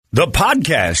The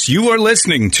podcast you are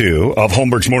listening to of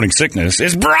Holmberg's Morning Sickness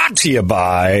is brought to you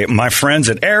by my friends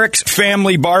at Eric's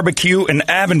Family Barbecue in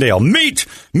Avondale. Meet,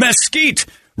 mesquite,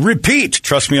 repeat.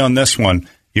 Trust me on this one.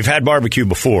 You've had barbecue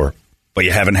before, but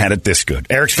you haven't had it this good.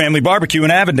 Eric's Family Barbecue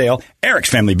in Avondale,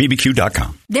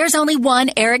 ericsfamilybbq.com. There's only one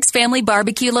Eric's Family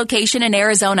Barbecue location in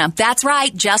Arizona. That's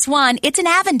right, just one. It's in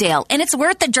Avondale, and it's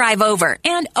worth the drive over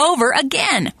and over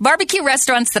again. Barbecue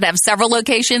restaurants that have several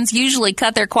locations usually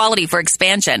cut their quality for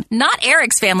expansion. Not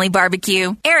Eric's Family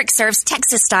Barbecue. Eric serves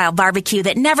Texas-style barbecue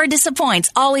that never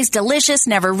disappoints, always delicious,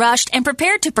 never rushed, and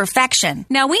prepared to perfection.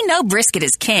 Now, we know brisket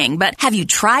is king, but have you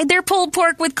tried their pulled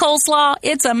pork with coleslaw?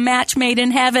 It's a match made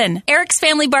in heaven. Eric's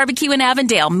Family Barbecue in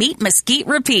Avondale. Meet, mesquite,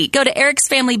 repeat. Go to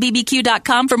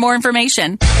ericsfamilybbq.com for more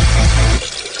information.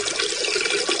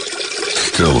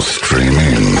 Still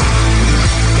streaming.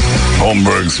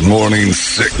 Holmberg's Morning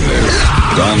Sickness.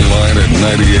 Online at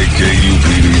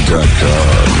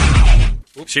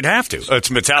 98kupd.com. She'd have to. It's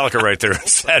Metallica right there.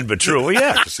 Sad but true. Well,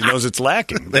 yeah, because he knows it's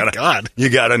lacking. Thank God.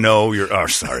 You got to know your... Oh,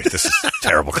 sorry. This is a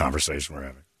terrible conversation we're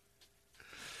having.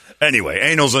 Anyway,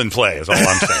 anal's in play is all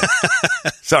I'm saying.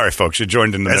 Sorry, folks. You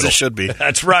joined in the middle. As it should be.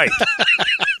 That's right.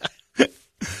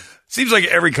 Seems like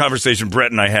every conversation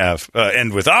Brett and I have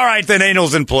end with, all right, then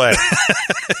anal's in play.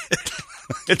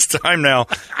 It's time now.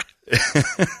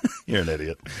 You're an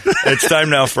idiot. It's time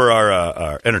now for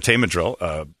our entertainment drill.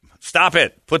 Stop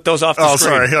it. Put those off the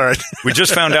screen. Oh, sorry. All right. We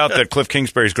just found out that Cliff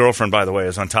Kingsbury's girlfriend, by the way,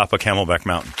 is on top of Camelback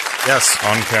Mountain. Yes.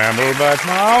 On Camelback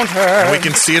Mountain. And we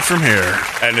can see it from here.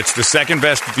 And it's the second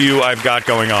best view I've got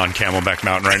going on Camelback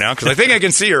Mountain right now because I think I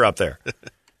can see her up there.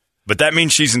 But that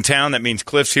means she's in town. That means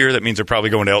Cliff's here. That means they're probably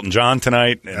going to Elton John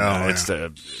tonight. And, it's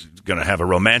going to have a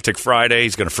romantic Friday.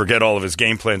 He's going to forget all of his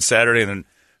game plans Saturday and then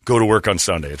go to work on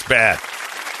Sunday. It's bad.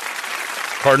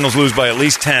 Cardinals lose by at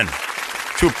least 10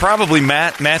 to probably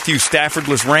Matthew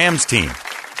Staffordless Rams team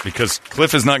because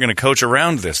Cliff is not going to coach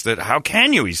around this. How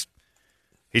can you? He's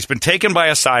been taken by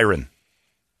a siren.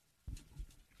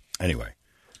 Anyway.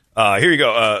 Here you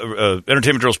go.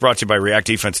 Entertainment Drill is brought to you by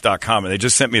ReactDefense.com, and they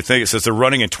just sent me a thing. It says they're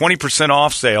running a 20%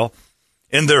 off sale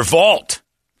in their vault,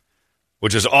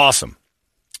 which is awesome.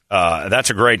 That's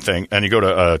a great thing. And you go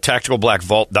to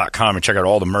TacticalBlackVault.com and check out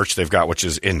all the merch they've got, which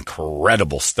is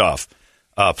incredible stuff.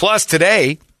 Plus,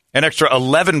 today, an extra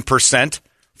 11%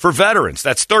 for veterans.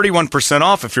 That's 31%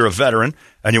 off if you're a veteran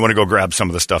and you want to go grab some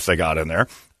of the stuff they got in there.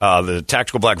 The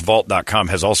TacticalBlackVault.com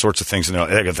has all sorts of things in there.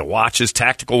 They got the watches,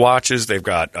 tactical watches. They've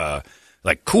got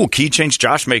like cool keychains.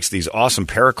 Josh makes these awesome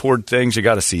paracord things. You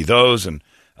got to see those. And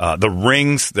the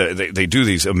rings, they do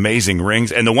these amazing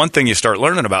rings. And the one thing you start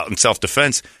learning about in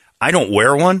self-defense, I don't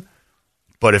wear one,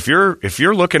 but if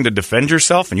you're looking to defend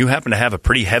yourself and you happen to have a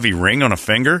pretty heavy ring on a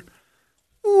finger,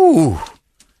 ooh,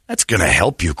 that's going to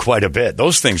help you quite a bit.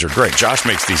 Those things are great. Josh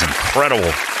makes these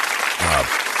incredible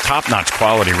top-notch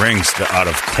quality rings out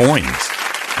of coins,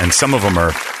 and some of them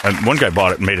are. And one guy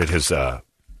bought it and made it his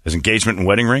engagement and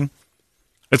wedding ring.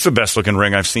 It's the best-looking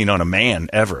ring I've seen on a man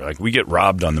ever. Like, we get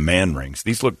robbed on the man rings.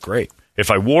 These look great.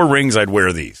 If I wore rings, I'd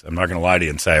wear these. I'm not going to lie to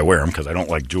you and say I wear them because I don't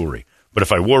like jewelry. But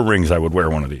if I wore rings, I would wear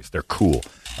one of these. They're cool.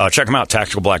 Check them out,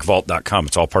 TacticalBlackVault.com.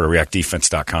 It's all part of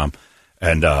ReactDefense.com.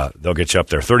 And they'll get you up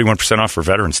there. 31% off for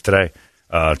veterans today.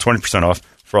 20% off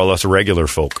for all us regular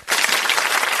folk.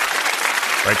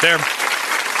 Right there.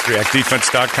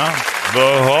 ReactDefense.com.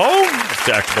 The home of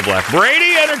Tactical Black.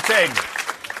 Brady Entertainment.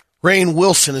 Rainn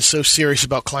Wilson is so serious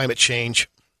about climate change,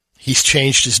 he's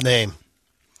changed his name.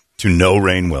 To No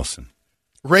Rainn Wilson.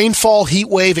 Rainfall, heat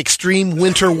wave, extreme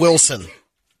winter Wilson.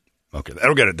 Okay,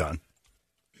 that'll get it done.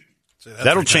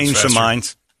 That'll change some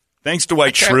minds. Thanks to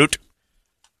Dwight Schrute.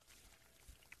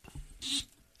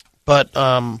 But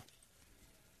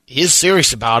he is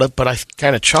serious about it, but I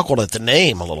kind of chuckled at the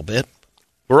name a little bit.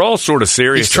 We're all sort of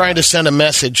serious. He's trying to send a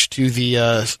message to the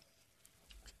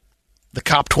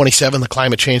COP27, the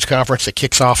climate change conference that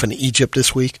kicks off in Egypt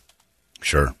this week.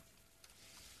 Sure.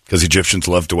 Because Egyptians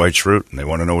love Dwight Schrute, and they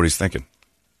want to know what he's thinking.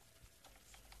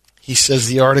 He says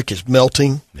the Arctic is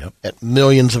melting at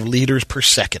millions of liters per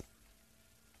second.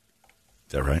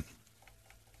 Is that right?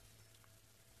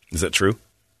 Is that true?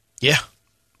 Yeah.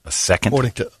 A second?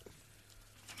 According to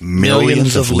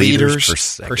millions of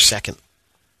liters per second.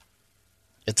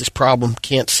 That this problem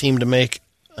can't seem to make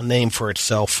a name for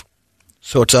itself.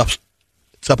 So it's up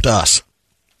to us.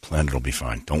 Planet will be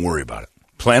fine. Don't worry about it.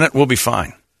 Planet will be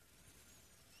fine.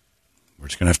 We're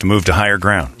just going to have to move to higher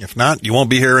ground. If not, you won't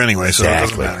be here anyway, so exactly. It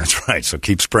doesn't matter. That's right. So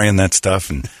keep spraying that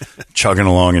stuff and chugging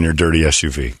along in your dirty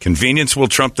SUV. Convenience will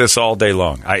trump this all day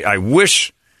long. I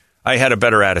wish I had a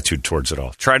better attitude towards it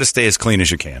all. Try to stay as clean as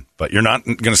you can, but you're not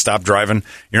going to stop driving.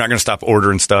 You're not going to stop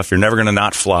ordering stuff. You're never going to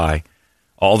not fly.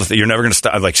 You're never going to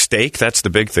stop. Like steak, that's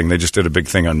the big thing. They just did a big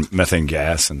thing on methane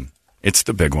gas, and it's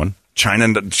the big one.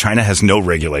 China has no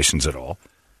regulations at all.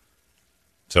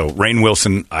 So, Rainn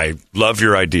Wilson, I love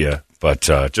your idea, but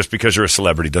just because you're a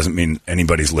celebrity doesn't mean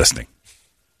anybody's listening.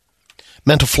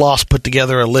 Mental Floss put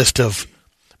together a list of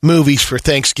movies for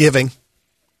Thanksgiving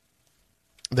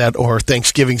or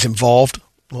Thanksgiving's involved.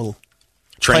 Little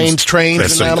planes,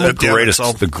 trains, and animals.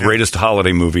 The greatest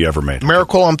holiday movie ever made.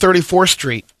 Miracle on 34th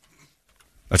Street.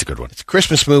 That's a good one. It's a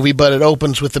Christmas movie, but it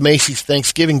opens with the Macy's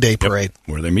Thanksgiving Day Parade.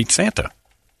 Yep, where they meet Santa.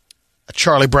 A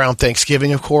Charlie Brown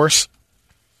Thanksgiving, of course.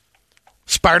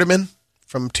 Spider-Man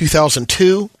from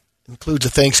 2002 includes a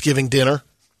Thanksgiving dinner.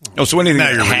 Oh, so anything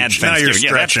that had now you're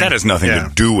Thanksgiving. That has nothing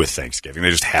to do with Thanksgiving. They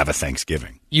just have a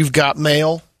Thanksgiving. You've Got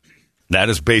Mail. That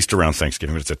is based around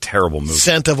Thanksgiving, but it's a terrible movie.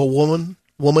 Scent of a Woman.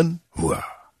 Ooh,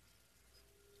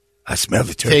 I smell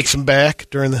the turkey. Takes him back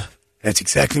during the That's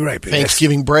exactly right, baby.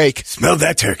 Thanksgiving break. Smelled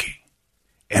that turkey.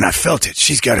 And I felt it.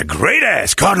 She's got a great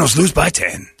ass. Cardinals lose by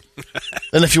 10.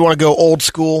 Then if you want to go old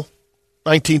school,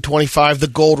 1925, The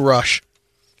Gold Rush.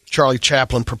 Charlie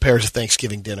Chaplin prepares a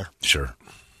Thanksgiving dinner. Sure.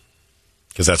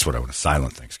 Because that's what I want, a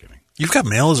silent Thanksgiving. You've Got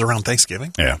Mail is around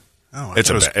Thanksgiving? Yeah. Oh, I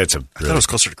thought it was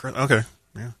closer to Christmas. Okay.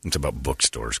 Yeah. It's about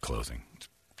bookstores closing. It's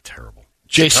terrible.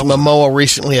 Jason Momoa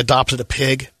recently adopted a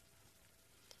pig.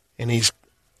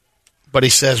 But he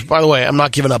says, by the way, I'm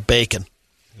not giving up bacon.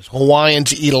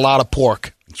 Hawaiians eat a lot of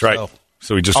pork. That's right.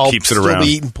 So he just keeps it I'll around. still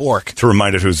be eating pork. To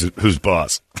remind it who's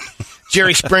boss.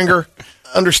 Jerry Springer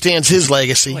understands his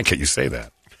legacy. Why can't you say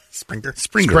that? Springer.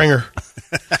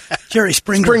 Jerry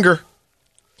Springer. Springer.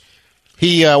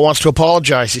 He wants to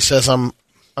apologize. He says, "I'm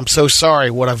so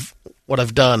sorry what I've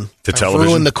done to I've television.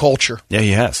 ruined the culture. Yeah,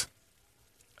 he has.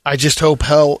 I just hope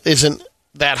hell isn't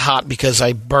that hot because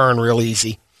I burn real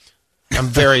easy. I'm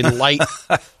very light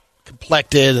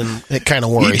complected, and it kind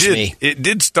of worries me." It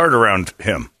did start around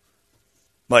him.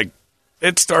 Like,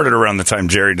 it started around the time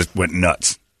Jerry just went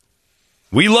nuts.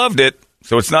 We loved it,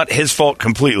 so it's not his fault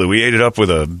completely. We ate it up with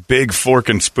a big fork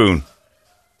and spoon.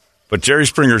 But Jerry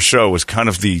Springer's show was kind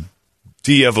of the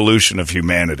de-evolution of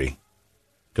humanity.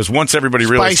 Because once everybody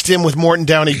realized... Spiced in with Morton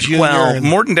Downey Jr. Well,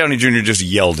 Morton Downey Jr. just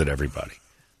yelled at everybody.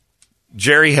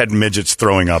 Jerry had midgets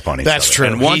throwing up on each other. That's true.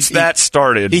 And once that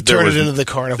started... He turned it into the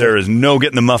carnival. There is no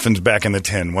getting the muffins back in the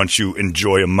tin once you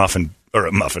enjoy a muffin.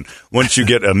 Once you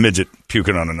get a midget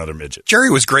puking on another midget. Jerry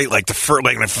was great. When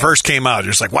it first came out,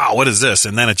 you're just like, wow, what is this?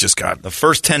 And then it just got... The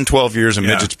first 10, 12 years of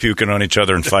midgets puking on each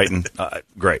other and fighting.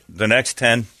 Great. The next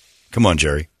 10, come on,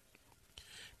 Jerry.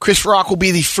 Chris Rock will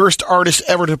be the first artist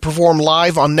ever to perform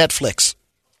live on Netflix.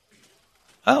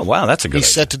 Oh, wow, that's a good idea.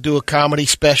 He's set to do a comedy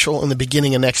special in the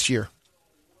beginning of next year.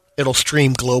 It'll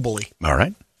stream globally. All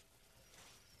right.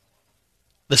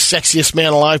 The sexiest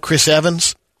man alive, Chris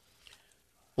Evans.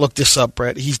 Look this up,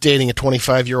 Brett. He's dating a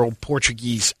 25-year-old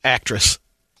Portuguese actress,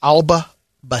 Alba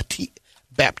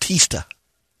Baptista.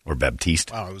 Or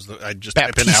Baptiste. Wow, I just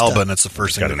type in Alba, and it's the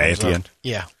first thing got an A at the end.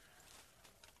 Yeah.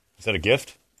 Is that a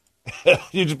gift?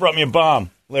 You just brought me a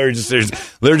bomb. Larry just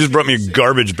brought me a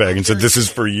garbage bag and said, "This is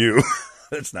for you."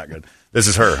 That's not good. This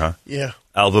is her, huh? Yeah.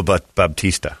 Alba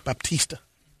Baptista. Baptista.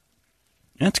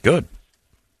 That's good.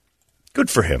 Good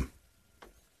for him.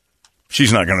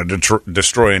 She's not going to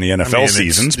destroy any NFL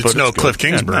seasons. It's no Cliff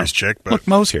Kingsbury's chick. But. Look,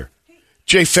 Mo's here.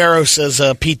 Jay Farrow says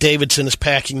Pete Davidson is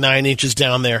packing 9 inches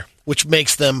down there, which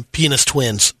makes them penis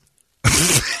twins.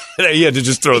 You had to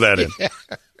just throw that in. Yeah.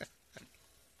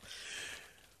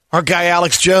 Our guy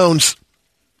Alex Jones.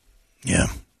 Yeah.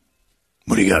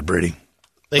 What do you got, Brady?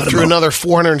 They threw another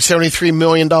 $473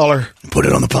 million. Put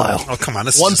it on the pile. Oh, come on.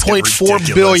 This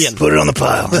 $1.4 billion. Put it on the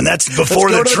pile. And that's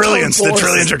before the trillions. The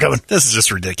trillions are coming. This is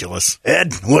just ridiculous.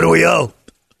 Ed, what do we owe?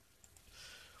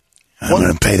 I'm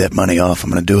going to pay that money off. I'm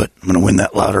going to do it. I'm going to win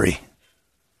that lottery.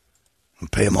 I'm going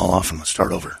to pay them all off and we'll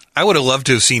start over. I would have loved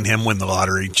to have seen him win the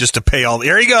lottery just to pay all.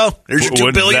 There you go. There's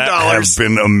your $2 billion. That have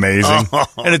been amazing.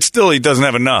 And it's still, he doesn't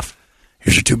have enough.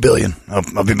 Here's your $2 billion.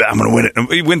 I'll be back. I'm going to win it.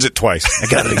 And he wins it twice. I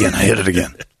got it again. I hit it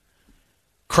again.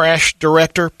 Crash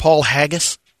director Paul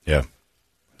Haggis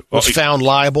was found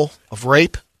liable of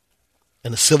rape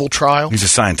in a civil trial. He's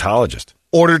a Scientologist.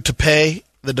 Ordered to pay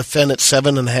the defendant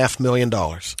 $7.5 million.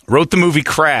 Wrote the movie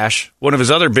Crash. One of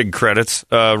his other big credits,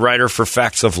 writer for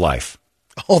Facts of Life.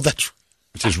 Oh, that's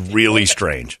which is really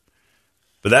strange.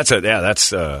 But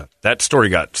that story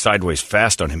got sideways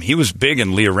fast on him. He was big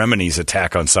in Leah Remini's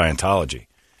attack on Scientology.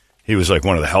 He was like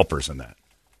one of the helpers in that.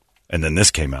 And then this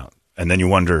came out. And then you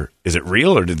wonder, is it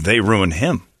real or did they ruin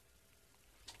him?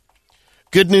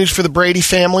 Good news for the Brady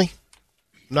family.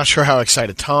 I'm not sure how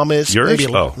excited Tom is. Yours?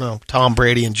 No, Tom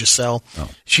Brady and Giselle. Oh.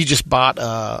 She just bought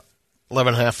a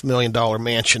 $11.5 million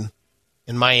mansion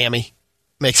in Miami.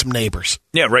 Makes them neighbors.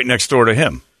 Yeah, right next door to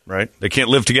him, right? They can't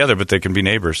live together, but they can be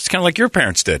neighbors. It's kind of like your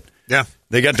parents did. Yeah.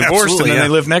 They got divorced, and then they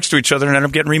lived next to each other and ended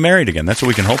up getting remarried again. That's what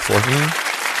we can hope for.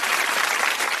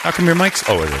 How come your mic's...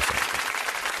 Oh, it is.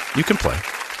 You can play.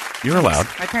 You're allowed.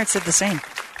 My parents did the same.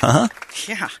 Huh?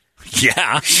 Yeah.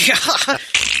 Yeah. Yeah.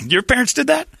 Your parents did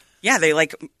that? Yeah, they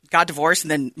got divorced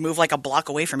and then moved a block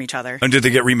away from each other. And did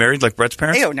they get remarried like Brett's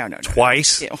parents? Ew, no.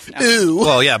 Twice? Ew, no. Ew.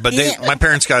 Well, yeah, but my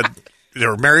parents they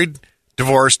were married,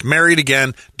 divorced, married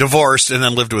again, divorced, and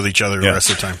then lived with each other the rest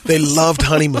of the time. They loved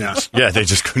honeymoons. Yeah, they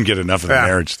just couldn't get enough of the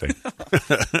marriage thing.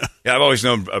 Yeah, I've always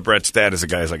known Brett's dad as a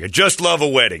guy who's like, I just love a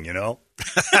wedding, you know?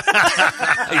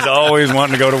 He's always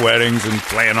wanting to go to weddings and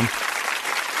plan them.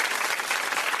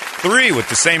 3 with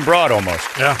the same broad almost.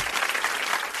 Yeah.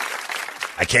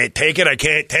 I can't take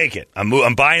it.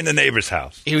 I'm buying the neighbor's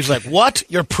house. He was like, what?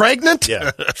 You're pregnant? Yeah.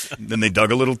 Then they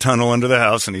dug a little tunnel under the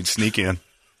house and he'd sneak in.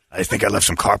 I think I left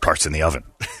some car parts in the oven.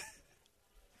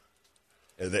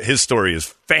 His story is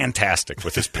fantastic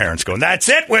with his parents going, that's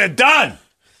it, we're done.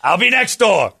 I'll be next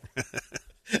door.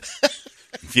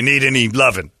 If you need any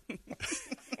loving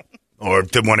or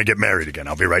want to get married again,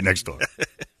 I'll be right next door.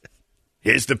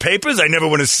 Here's the papers. I never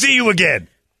want to see you again.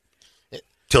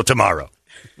 Till tomorrow.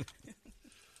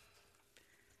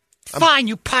 Fine,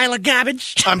 you pile of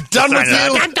garbage. I'm done with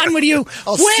you. I'm done with you.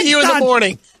 I'll see you in the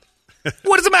morning.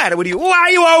 What is the matter with you? Why are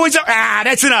you always...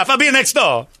 that's enough. I'll be next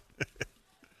door.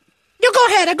 You go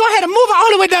ahead and move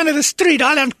all the way down to the street.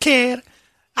 I don't care.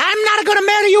 I'm not going to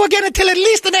marry you again until at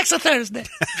least the next Thursday.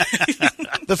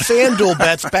 The FanDuel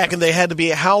bets back in the day had to be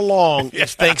how long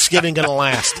is Thanksgiving going to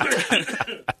last?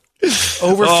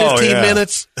 Over 15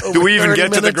 minutes. Over Do we even get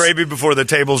minutes? to the gravy before the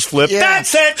tables flip? Yeah.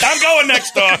 That's it. I'm going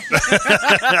next door.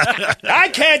 I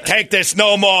can't take this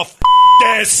no more.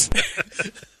 This.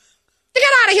 Get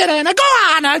out of here then. Now go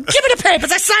on. Give me the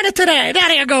papers. I signed it today.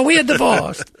 There you go. We are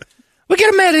divorced. We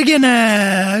get married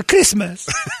again Christmas.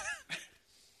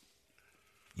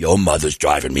 Your mother's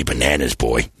driving me bananas,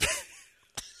 boy.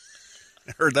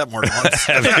 I heard that more than once.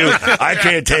 I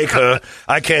can't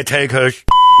take her.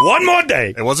 One more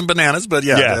day. It wasn't bananas, but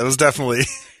yeah, it was definitely.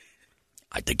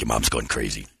 I think your mom's going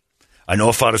crazy. I know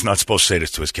a father's not supposed to say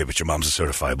this to his kid, but your mom's a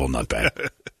certifiable nutbag.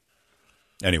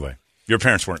 Anyway, your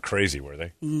parents weren't crazy, were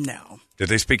they? No. Did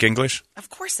they speak English? Of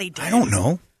course they did. I don't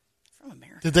know. From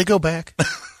America. Did they go back?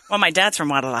 Well, my dad's from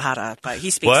Guadalajara, but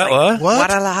he speaks What?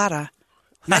 Guadalajara.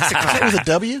 Mexico. Is that with a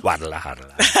W?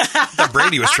 Guadalajara. That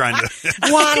Brady was trying to.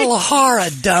 Guadalajara,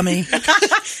 dummy.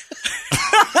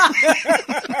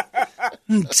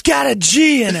 It's got a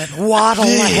G in it.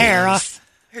 Guadalajara.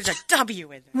 There's a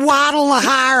W in it.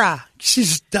 Guadalajara.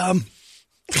 She's dumb.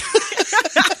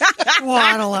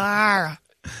 Guadalajara.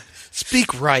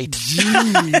 Speak right.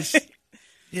 Jeez.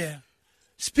 Yeah.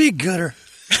 Speak gooder.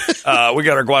 We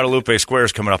got our Guadalupe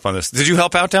Squares coming up on this. Did you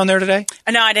help out down there today?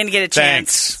 No, I didn't get a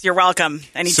chance. Thanks. You're welcome.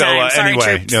 Anytime. So Sorry,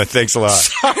 anyway, troops. no, thanks a lot.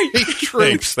 Sorry,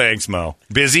 troops. Thanks, Mo.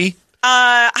 Busy?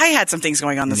 I had some things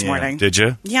going on this morning. Did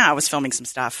you? Yeah, I was filming some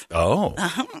stuff. Oh.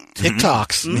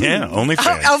 TikToks. Yeah,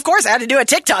 OnlyFans. Oh, of course, I had to do a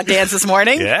TikTok dance this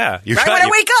morning. Yeah. You right when I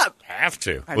wake up. Have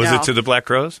to. I Was know. it to the Black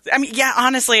Crows? I mean, yeah,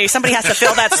 honestly, somebody has to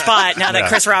fill that spot now that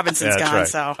Chris Robinson's That's gone. right.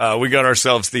 So we got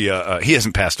ourselves the he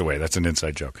hasn't passed away. That's an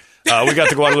inside joke. We got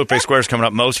the Guadalupe Squares coming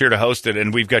up. Mo's here to host it,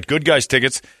 and we've got Good Guys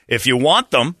tickets. If you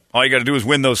want them, all you got to do is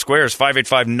win those squares.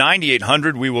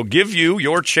 585-9800. We will give you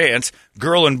your chance.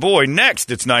 Girl and boy next.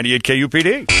 It's 98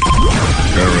 KUPD.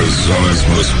 Arizona's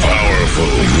most powerful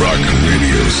rock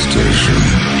radio station.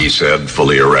 He said,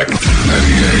 fully erect. 98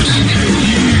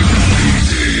 KUPD.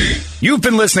 You've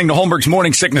been listening to Holmberg's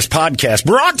Morning Sickness Podcast,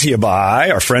 brought to you by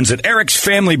our friends at Eric's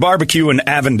Family Barbecue in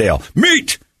Avondale.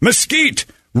 Meet, mesquite,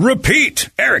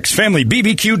 repeat.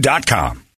 Eric'sFamilyBBQ.com.